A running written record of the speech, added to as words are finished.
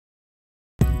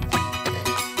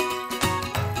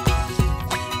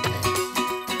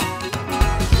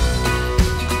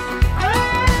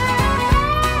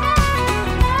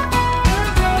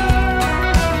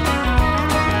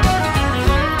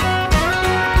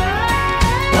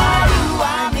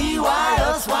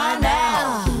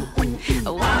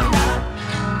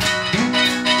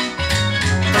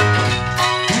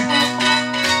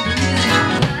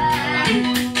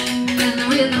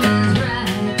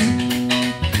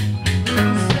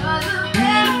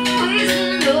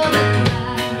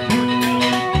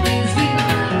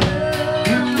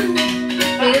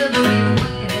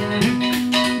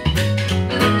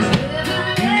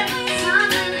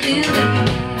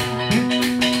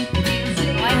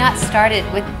Not started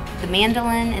with the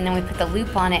mandolin, and then we put the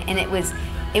loop on it, and it was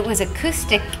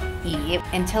acoustic-y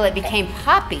until it became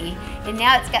poppy, and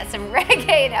now it's got some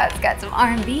reggae, now it's got some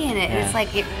R&B in it, and it's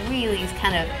like it really is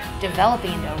kind of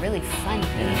developing into a really fun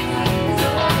thing.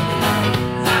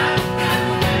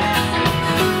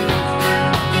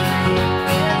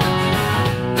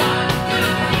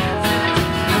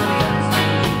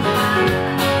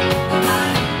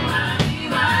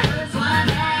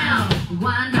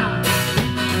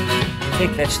 I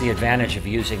think that's the advantage of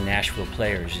using Nashville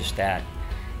players, is that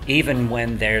even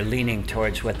when they're leaning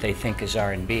towards what they think is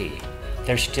R&B,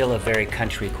 there's still a very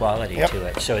country quality to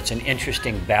it. So it's an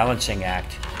interesting balancing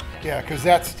act. Yeah, because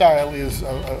that style is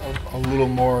a little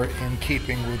more in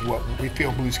keeping with what we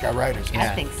feel Blue Sky Riders is. I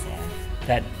think so.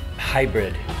 That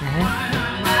hybrid.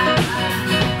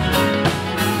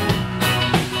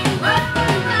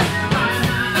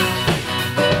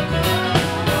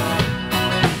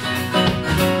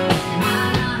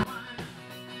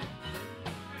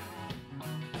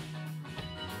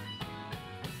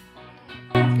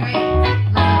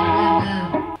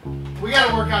 We got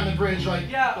to work on the bridge, like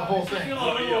the whole thing. Feel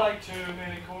a little like too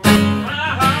many chords. What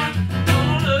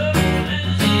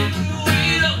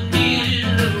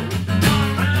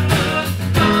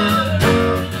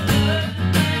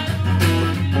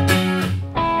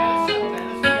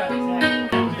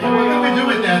can we do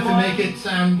with that to make it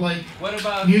sound like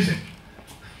music?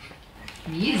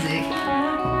 Music?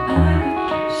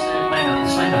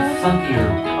 Kind of funkier.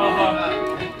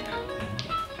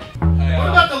 What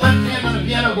about the left hand on the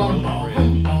piano going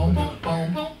boom, boom,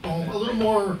 boom, boom, boom? A little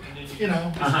more, you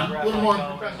know, a little more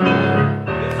professional.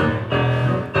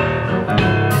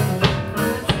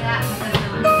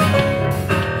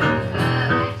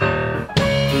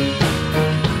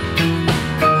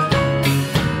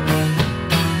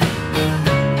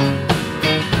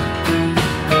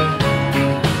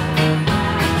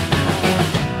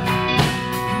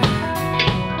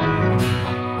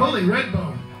 Holy red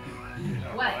bone.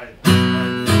 What?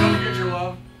 Get your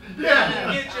love.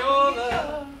 Yeah. Get your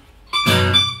love.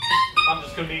 I'm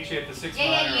just gonna meet you at the 6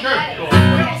 Yeah, you Sure. got it. Cool.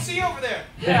 I'll see you over there.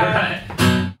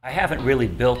 I haven't really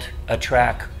built a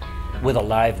track with a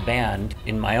live band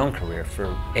in my own career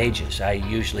for ages. I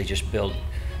usually just build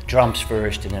drums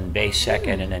first and then bass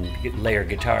second and then layer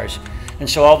guitars. And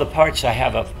so all the parts I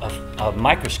have a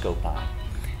microscope on,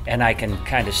 and I can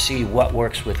kind of see what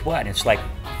works with what. It's like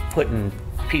putting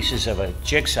pieces of a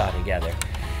jigsaw together.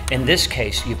 In this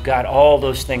case, you've got all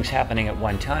those things happening at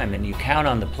one time, and you count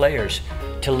on the players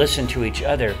to listen to each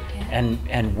other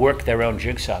and work their own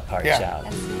jigsaw parts out.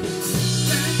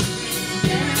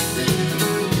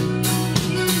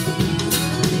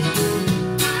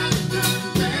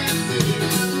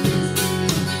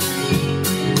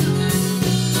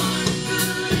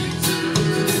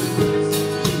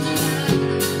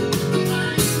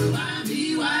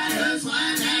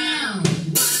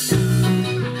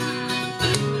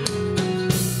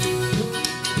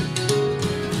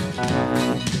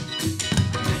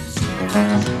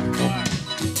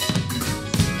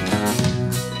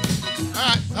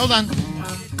 Hold on.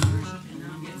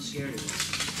 I'm getting scared of it.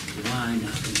 Why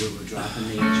not? We were dropping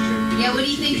the extra. Yeah, what are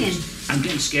you thinking? I'm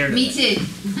getting scared of Me it. too.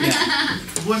 Yeah.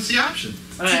 What's the option?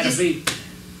 It'll be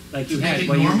like you Make had, it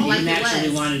where you normal? Like it naturally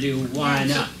was. want to do why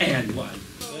not and one.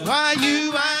 Why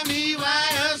you, why me,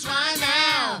 why us, why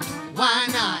now? Why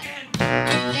not?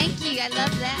 Thank you, I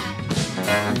love that.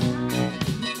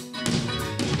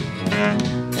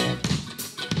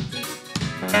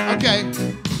 Okay,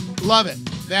 love it.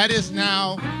 That is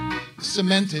now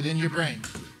cemented in your brain.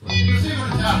 Let's see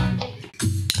what's up.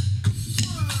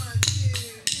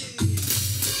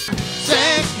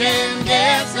 Second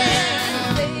guessing.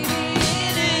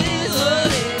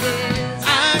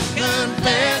 I'm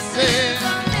confessing.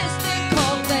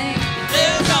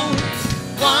 There's only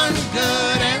one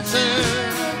good answer.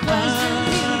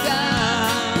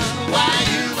 Why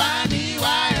you, why me,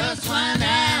 why us, why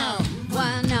now?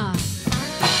 Why not?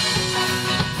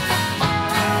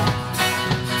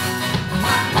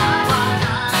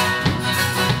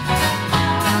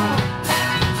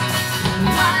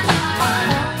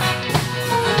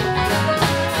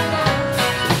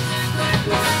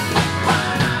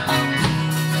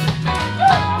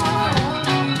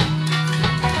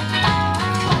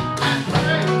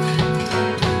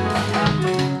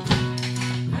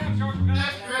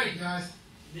 That's great, guys.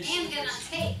 And good on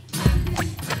tape.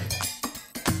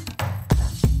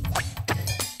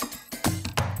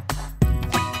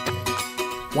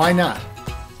 Why not?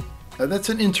 That's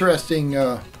an interesting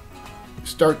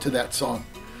start to that song.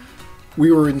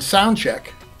 We were in sound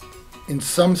check in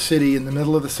some city in the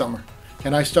middle of the summer,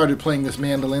 and I started playing this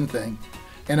mandolin thing,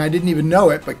 And I didn't even know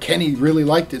it, but Kenny really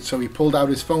liked it, so he pulled out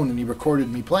his phone and he recorded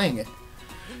me playing it.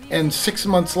 And 6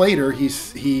 months later,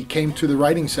 he came to the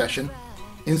writing session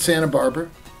in Santa Barbara,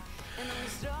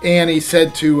 and he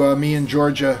said to me and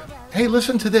Georgia, "Hey,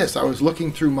 listen to this. I was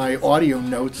looking through my audio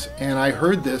notes, and I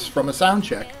heard this from a sound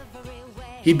check."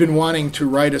 He'd been wanting to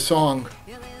write a song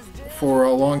for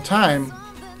a long time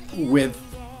with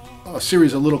a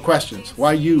series of little questions.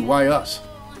 Why you? Why us?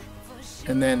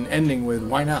 And then ending with,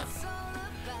 why not?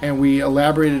 And we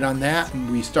elaborated on that, and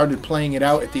we started playing it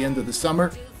out at the end of the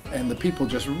summer, and the people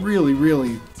just really,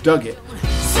 really dug it.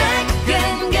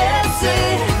 Second guess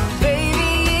it,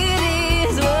 baby, it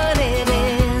is what it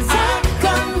is. I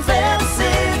confess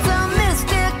it's a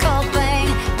mystical thing.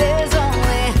 There's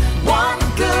only one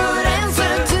good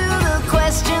answer to the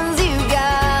questions you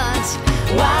got.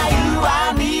 Why you,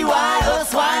 why me, why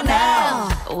us, why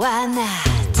now, why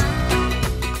not?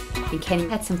 And Kenny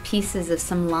had some pieces of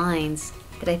some lines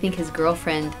that I think his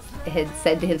girlfriend had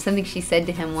said to him, something she said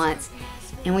to him once.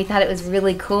 And we thought it was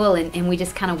really cool, and we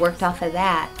just kind of worked off of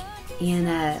that and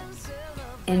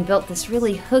built this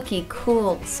really hooky,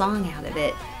 cool song out of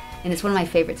it. And it's one of my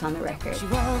favorites on the record. You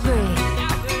all agree.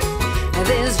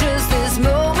 There's just this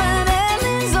moment, and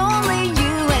there's only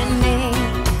you and me.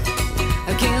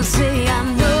 I can't say I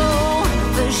know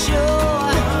for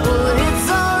sure what it's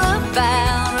all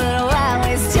about, but why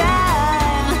waste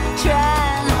time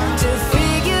trying to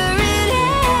figure it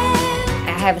out? I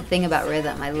have a thing about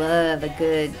rhythm. I love a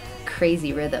good,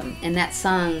 crazy rhythm. And that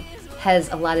song has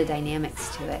a lot of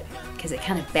dynamics to it because it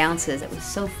kind of bounces. It was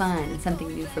so fun and something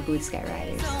new for Blue Sky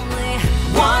Riders. Only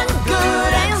one good